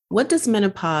What does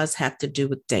menopause have to do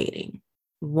with dating?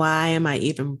 Why am I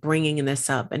even bringing this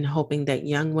up and hoping that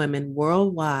young women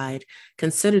worldwide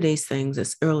consider these things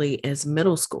as early as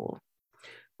middle school?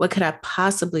 What could I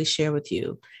possibly share with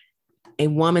you? A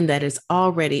woman that is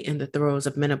already in the throes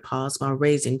of menopause while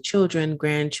raising children,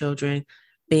 grandchildren,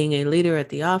 being a leader at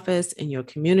the office, in your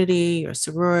community, your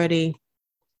sorority.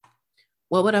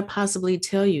 What would I possibly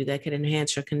tell you that could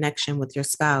enhance your connection with your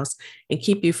spouse and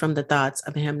keep you from the thoughts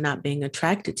of him not being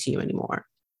attracted to you anymore?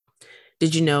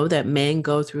 Did you know that men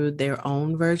go through their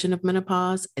own version of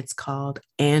menopause? It's called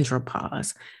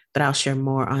andropause, but I'll share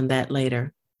more on that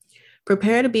later.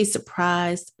 Prepare to be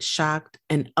surprised, shocked,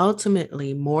 and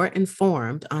ultimately more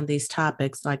informed on these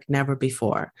topics like never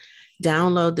before.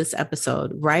 Download this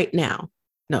episode right now.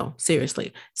 No,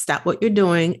 seriously, stop what you're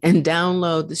doing and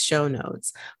download the show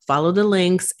notes. Follow the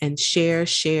links and share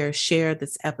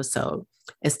this episode.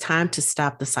 It's time to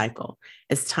stop the cycle.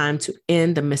 It's time to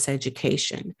end the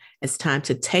miseducation. It's time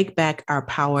to take back our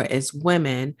power as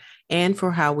women and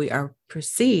for how we are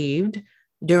perceived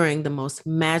during the most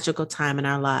magical time in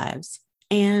our lives.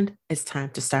 And it's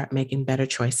time to start making better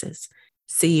choices.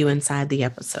 See you inside the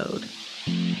episode.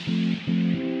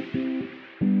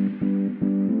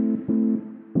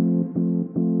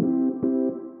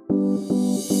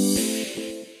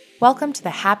 Welcome to the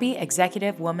Happy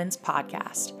Executive Women's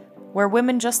Podcast, where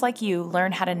women just like you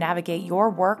learn how to navigate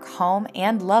your work, home,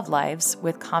 and love lives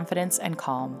with confidence and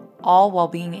calm, all while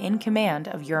being in command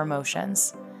of your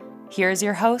emotions. Here's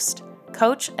your host,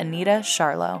 Coach Anita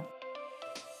Charlo.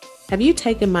 Have you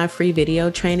taken my free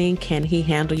video training, Can He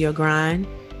Handle Your Grind?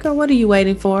 Girl, what are you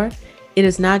waiting for? It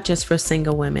is not just for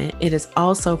single women. It is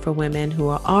also for women who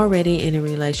are already in a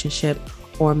relationship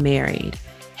or married.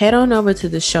 Head on over to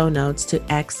the show notes to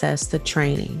access the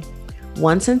training.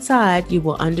 Once inside, you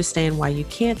will understand why you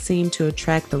can't seem to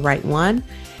attract the right one,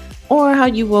 or how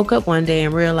you woke up one day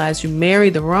and realized you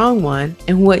married the wrong one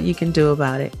and what you can do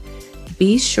about it.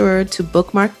 Be sure to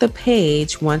bookmark the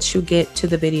page once you get to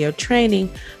the video training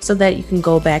so that you can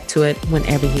go back to it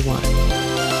whenever you want.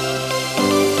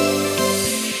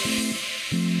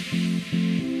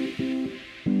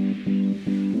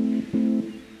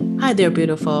 Hi there,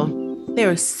 beautiful. There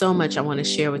is so much I want to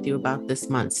share with you about this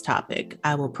month's topic.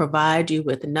 I will provide you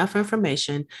with enough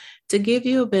information to give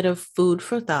you a bit of food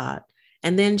for thought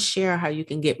and then share how you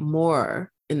can get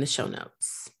more in the show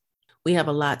notes. We have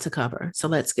a lot to cover, so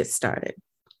let's get started.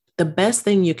 The best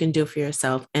thing you can do for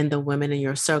yourself and the women in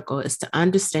your circle is to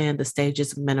understand the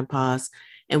stages of menopause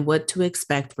and what to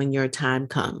expect when your time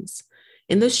comes.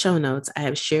 In the show notes, I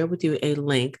have shared with you a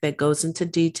link that goes into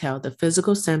detail the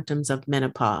physical symptoms of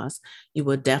menopause. You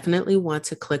will definitely want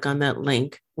to click on that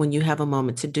link when you have a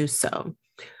moment to do so.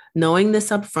 Knowing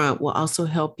this up front will also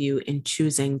help you in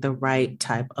choosing the right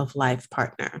type of life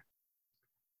partner.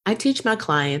 I teach my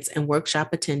clients and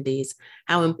workshop attendees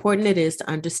how important it is to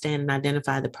understand and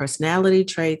identify the personality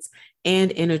traits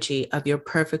and energy of your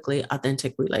perfectly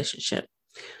authentic relationship.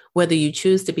 Whether you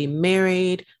choose to be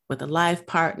married, with a life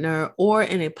partner, or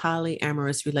in a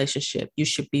polyamorous relationship, you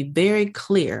should be very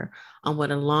clear on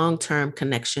what a long-term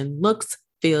connection looks,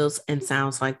 feels, and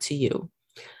sounds like to you.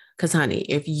 Because, honey,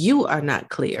 if you are not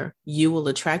clear, you will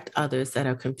attract others that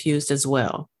are confused as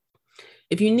well.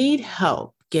 If you need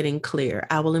help getting clear,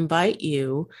 I will invite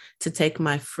you to take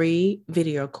my free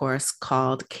video course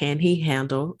called Can He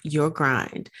Handle Your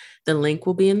Grind? The link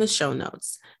will be in the show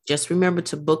notes. Just remember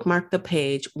to bookmark the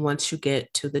page once you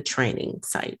get to the training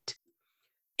site.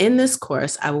 In this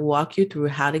course, I will walk you through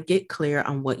how to get clear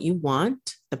on what you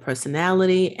want, the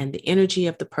personality, and the energy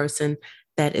of the person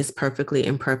that is perfectly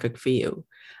imperfect for you.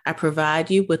 I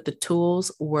provide you with the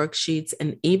tools, worksheets,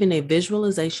 and even a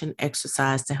visualization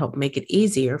exercise to help make it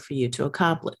easier for you to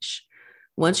accomplish.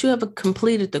 Once you have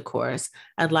completed the course,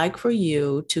 I'd like for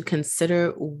you to consider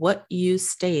what you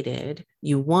stated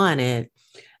you wanted,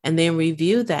 and then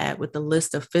review that with the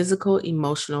list of physical,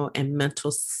 emotional, and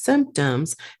mental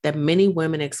symptoms that many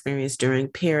women experience during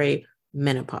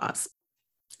perimenopause.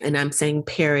 And I'm saying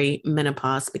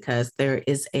perimenopause because there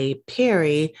is a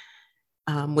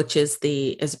which is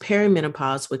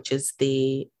perimenopause, which is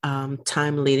the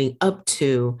time leading up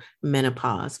to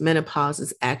menopause. Menopause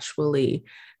is actually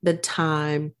the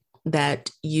time that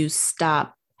you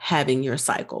stop having your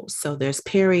cycles. So there's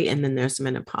peri and then there's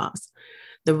menopause.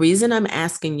 The reason I'm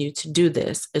asking you to do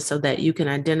this is so that you can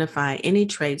identify any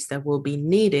traits that will be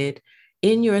needed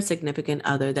in your significant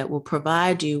other that will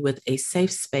provide you with a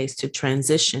safe space to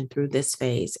transition through this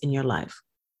phase in your life.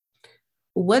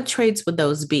 What traits would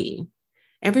those be?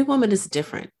 Every woman is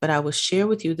different, but I will share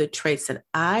with you the traits that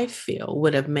I feel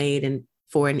would have made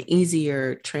for an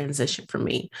easier transition for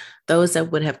me, those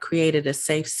that would have created a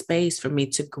safe space for me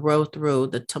to grow through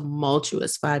the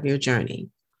tumultuous 5-year journey.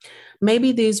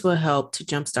 Maybe these will help to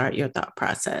jumpstart your thought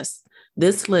process.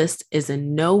 This list is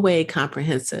in no way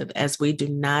comprehensive, as we do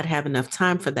not have enough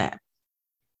time for that,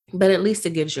 but at least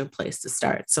it gives you a place to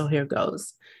start. So here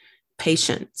goes.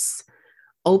 Patience,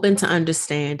 open to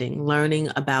understanding, learning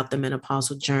about the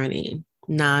menopausal journey,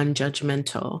 non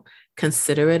judgmental,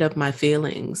 considerate of my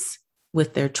feelings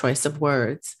with their choice of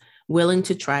words, willing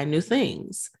to try new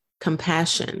things,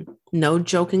 compassion, no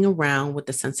joking around with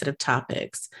the sensitive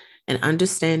topics, an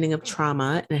understanding of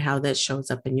trauma and how that shows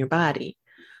up in your body,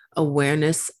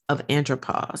 awareness of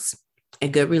andropause, a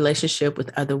good relationship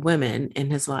with other women in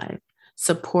his life,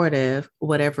 supportive,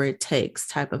 whatever it takes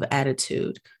type of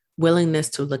attitude, willingness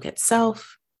to look at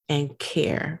self, and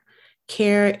care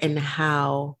in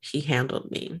how he handled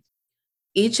me.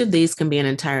 Each of these can be an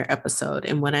entire episode,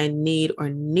 and what I need or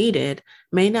needed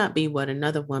may not be what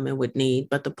another woman would need,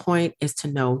 but the point is to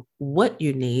know what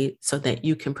you need so that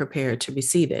you can prepare to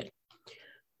receive it.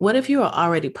 What if you are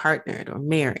already partnered or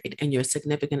married and your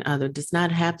significant other does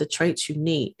not have the traits you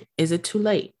need? Is it too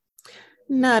late?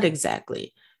 Not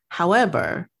exactly.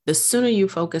 However, the sooner you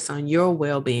focus on your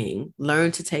well being,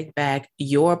 learn to take back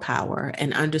your power,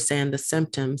 and understand the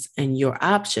symptoms and your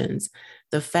options,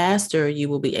 the faster you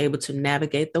will be able to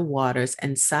navigate the waters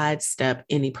and sidestep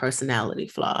any personality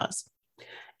flaws.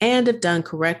 And if done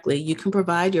correctly, you can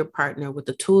provide your partner with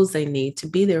the tools they need to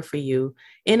be there for you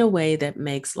in a way that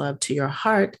makes love to your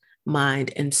heart,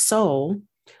 mind, and soul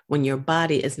when your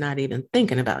body is not even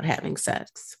thinking about having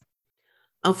sex.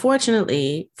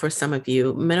 Unfortunately, for some of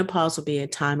you, menopause will be a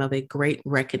time of a great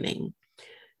reckoning.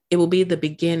 It will be the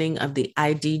beginning of the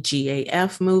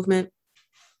IDGAF movement,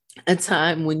 a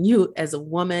time when you, as a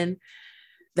woman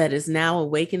that is now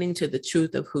awakening to the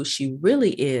truth of who she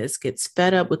really is, gets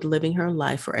fed up with living her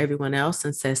life for everyone else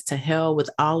and says, to hell with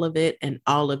all of it and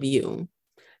all of you.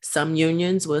 Some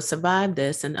unions will survive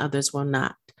this and others will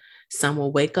not. Some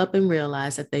will wake up and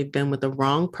realize that they've been with the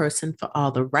wrong person for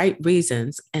all the right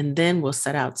reasons, and then will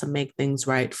set out to make things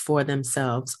right for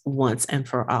themselves once and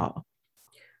for all.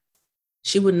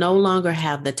 She would no longer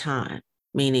have the time,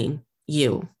 meaning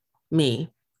you, me,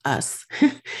 us.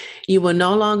 You will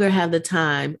no longer have the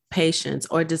time, patience,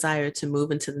 or desire to move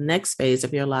into the next phase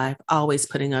of your life, always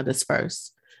putting others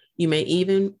first. You may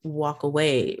even walk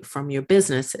away from your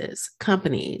businesses,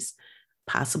 companies,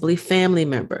 possibly family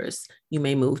members. You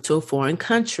may move to a foreign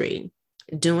country,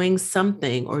 doing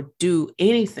something or do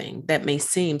anything that may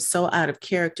seem so out of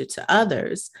character to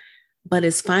others, but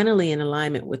is finally in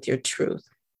alignment with your truth.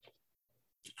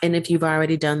 And if you've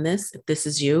already done this, if this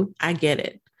is you, I get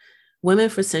it. Women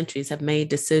for centuries have made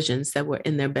decisions that were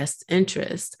in their best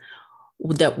interest,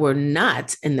 that were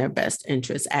not in their best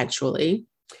interest, actually,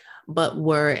 but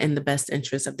were in the best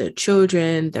interest of their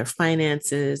children, their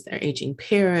finances, their aging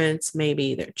parents,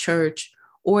 maybe their church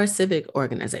or civic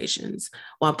organizations,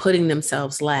 while putting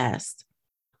themselves last.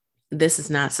 This is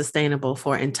not sustainable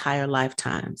for entire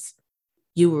lifetimes.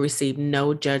 You will receive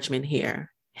no judgment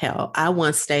here. Hell, I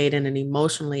once stayed in an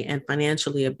emotionally and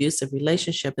financially abusive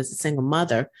relationship as a single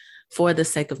mother for the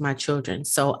sake of my children,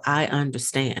 so I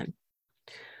understand.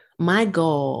 My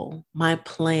goal, my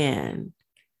plan,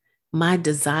 my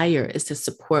desire is to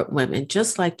support women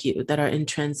just like you that are in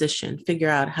transition, figure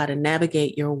out how to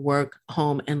navigate your work,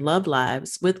 home, and love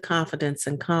lives with confidence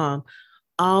and calm,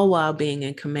 all while being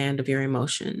in command of your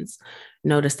emotions.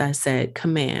 Notice I said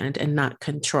command and not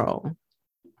control.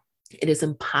 It is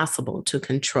impossible to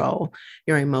control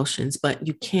your emotions, but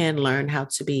you can learn how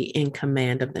to be in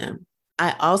command of them.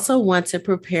 I also want to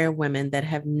prepare women that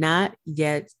have not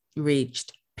yet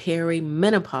reached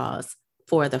perimenopause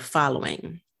for the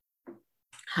following: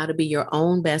 how to be your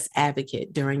own best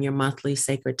advocate during your monthly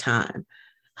sacred time,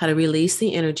 how to release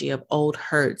the energy of old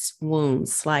hurts,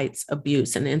 wounds, slights,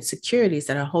 abuse, and insecurities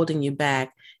that are holding you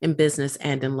back in business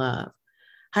and in love,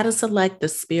 how to select the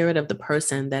spirit of the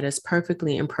person that is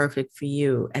perfectly imperfect for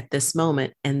you at this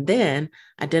moment, and then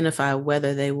identify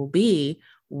whether they will be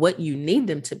what you need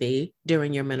them to be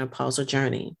during your menopausal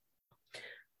journey.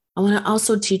 I want to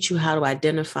also teach you how to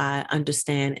identify,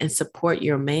 understand, and support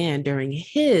your man during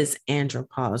his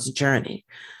andropause journey.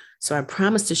 So I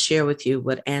promised to share with you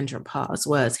what andropause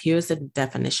was. Here's the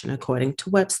definition according to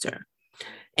Webster.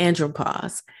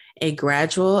 Andropause, a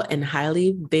gradual and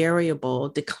highly variable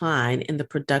decline in the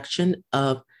production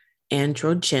of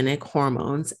androgenic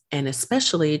hormones, and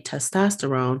especially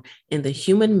testosterone in the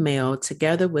human male,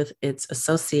 together with its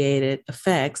associated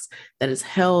effects, that is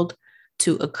held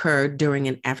to occur during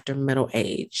and after middle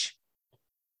age.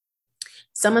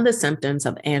 Some of the symptoms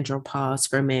of andropause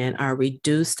for men are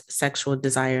reduced sexual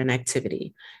desire and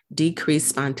activity, decreased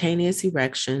spontaneous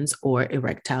erections or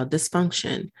erectile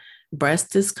dysfunction,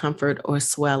 breast discomfort or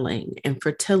swelling,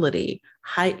 infertility,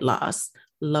 height loss,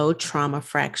 low trauma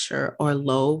fracture or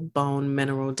low bone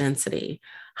mineral density,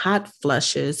 hot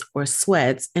flushes or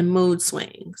sweats, and mood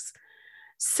swings.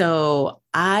 So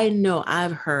I know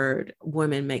I've heard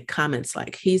women make comments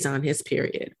like he's on his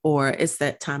period or it's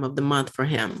that time of the month for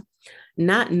him,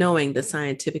 not knowing the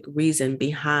scientific reason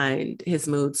behind his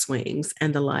mood swings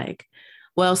and the like.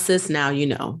 Well, sis, now you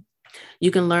know.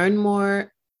 You can learn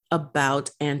more about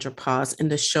andropause in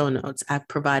the show notes. I've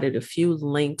provided a few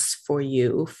links for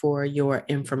you for your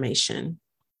information.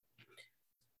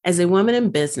 As a woman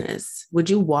in business, would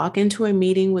you walk into a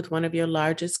meeting with one of your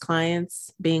largest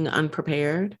clients being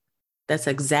unprepared? That's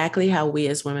exactly how we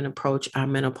as women approach our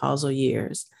menopausal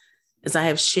years. As I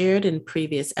have shared in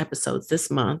previous episodes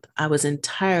this month, I was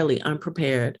entirely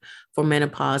unprepared for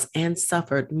menopause and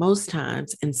suffered most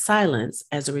times in silence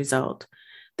as a result.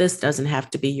 This doesn't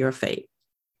have to be your fate.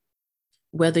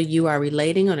 Whether you are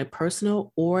relating on a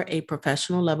personal or a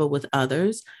professional level with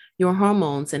others, your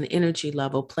hormones and energy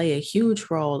level play a huge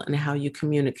role in how you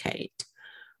communicate.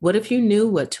 What if you knew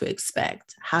what to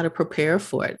expect, how to prepare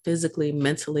for it physically,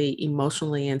 mentally,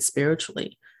 emotionally, and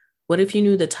spiritually? What if you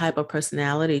knew the type of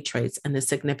personality traits and the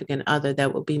significant other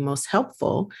that would be most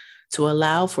helpful to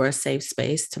allow for a safe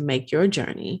space to make your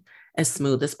journey as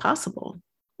smooth as possible?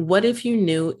 What if you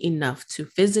knew enough to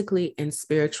physically and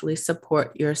spiritually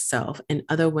support yourself and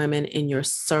other women in your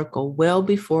circle well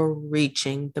before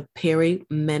reaching the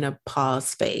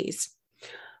perimenopause phase?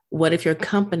 What if your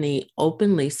company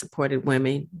openly supported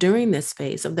women during this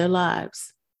phase of their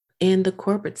lives in the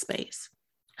corporate space?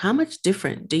 How much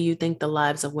different do you think the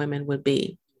lives of women would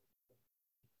be?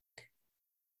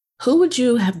 Who would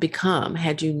you have become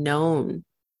had you known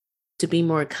to be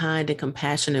more kind and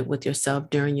compassionate with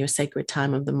yourself during your sacred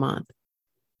time of the month?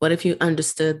 What if you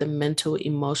understood the mental,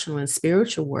 emotional, and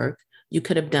spiritual work you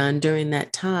could have done during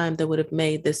that time that would have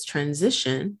made this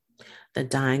transition, the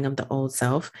dying of the old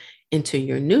self, into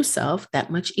your new self that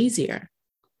much easier?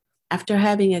 After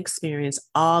having experienced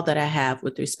all that I have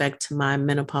with respect to my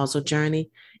menopausal journey,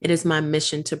 it is my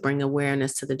mission to bring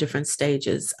awareness to the different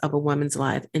stages of a woman's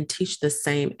life and teach the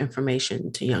same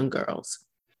information to young girls.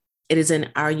 It is in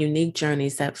our unique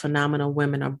journeys that phenomenal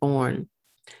women are born.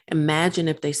 Imagine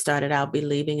if they started out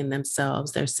believing in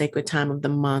themselves, their sacred time of the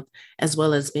month, as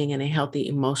well as being in a healthy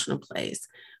emotional place.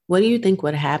 What do you think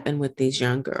would happen with these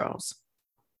young girls?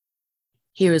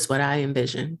 Here is what I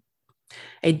envision: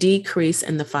 a decrease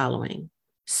in the following: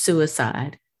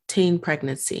 suicide, teen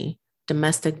pregnancy,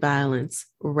 domestic violence,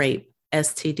 rape,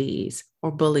 STDs,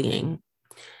 or bullying,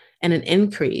 and an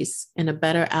increase in a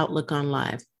better outlook on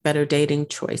life, better dating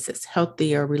choices,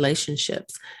 healthier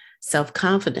relationships,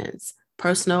 self-confidence,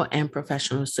 personal and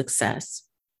professional success.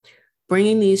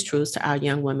 Bringing these truths to our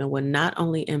young women will not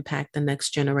only impact the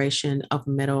next generation of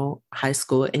middle, high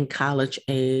school, and college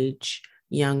age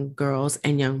young girls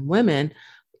and young women,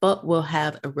 but will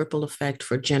have a ripple effect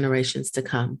for generations to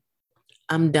come.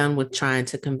 I'm done with trying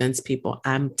to convince people.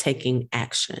 I'm taking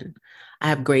action. I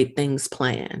have great things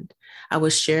planned. I will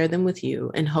share them with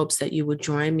you in hopes that you will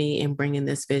join me in bringing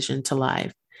this vision to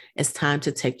life. It's time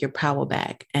to take your power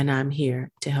back, and I'm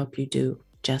here to help you do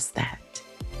just that.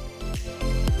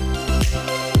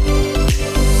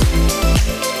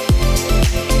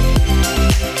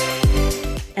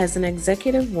 As an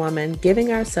executive woman,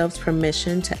 giving ourselves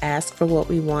permission to ask for what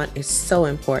we want is so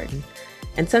important.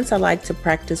 And since I like to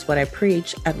practice what I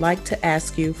preach, I'd like to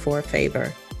ask you for a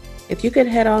favor. If you could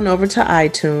head on over to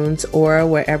iTunes or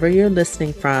wherever you're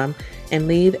listening from and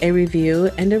leave a review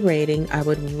and a rating, I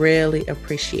would really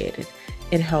appreciate it.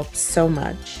 It helps so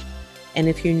much. And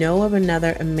if you know of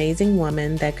another amazing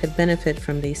woman that could benefit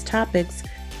from these topics,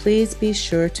 please be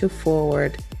sure to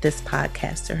forward this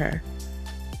podcast to her.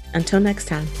 Until next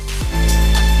time.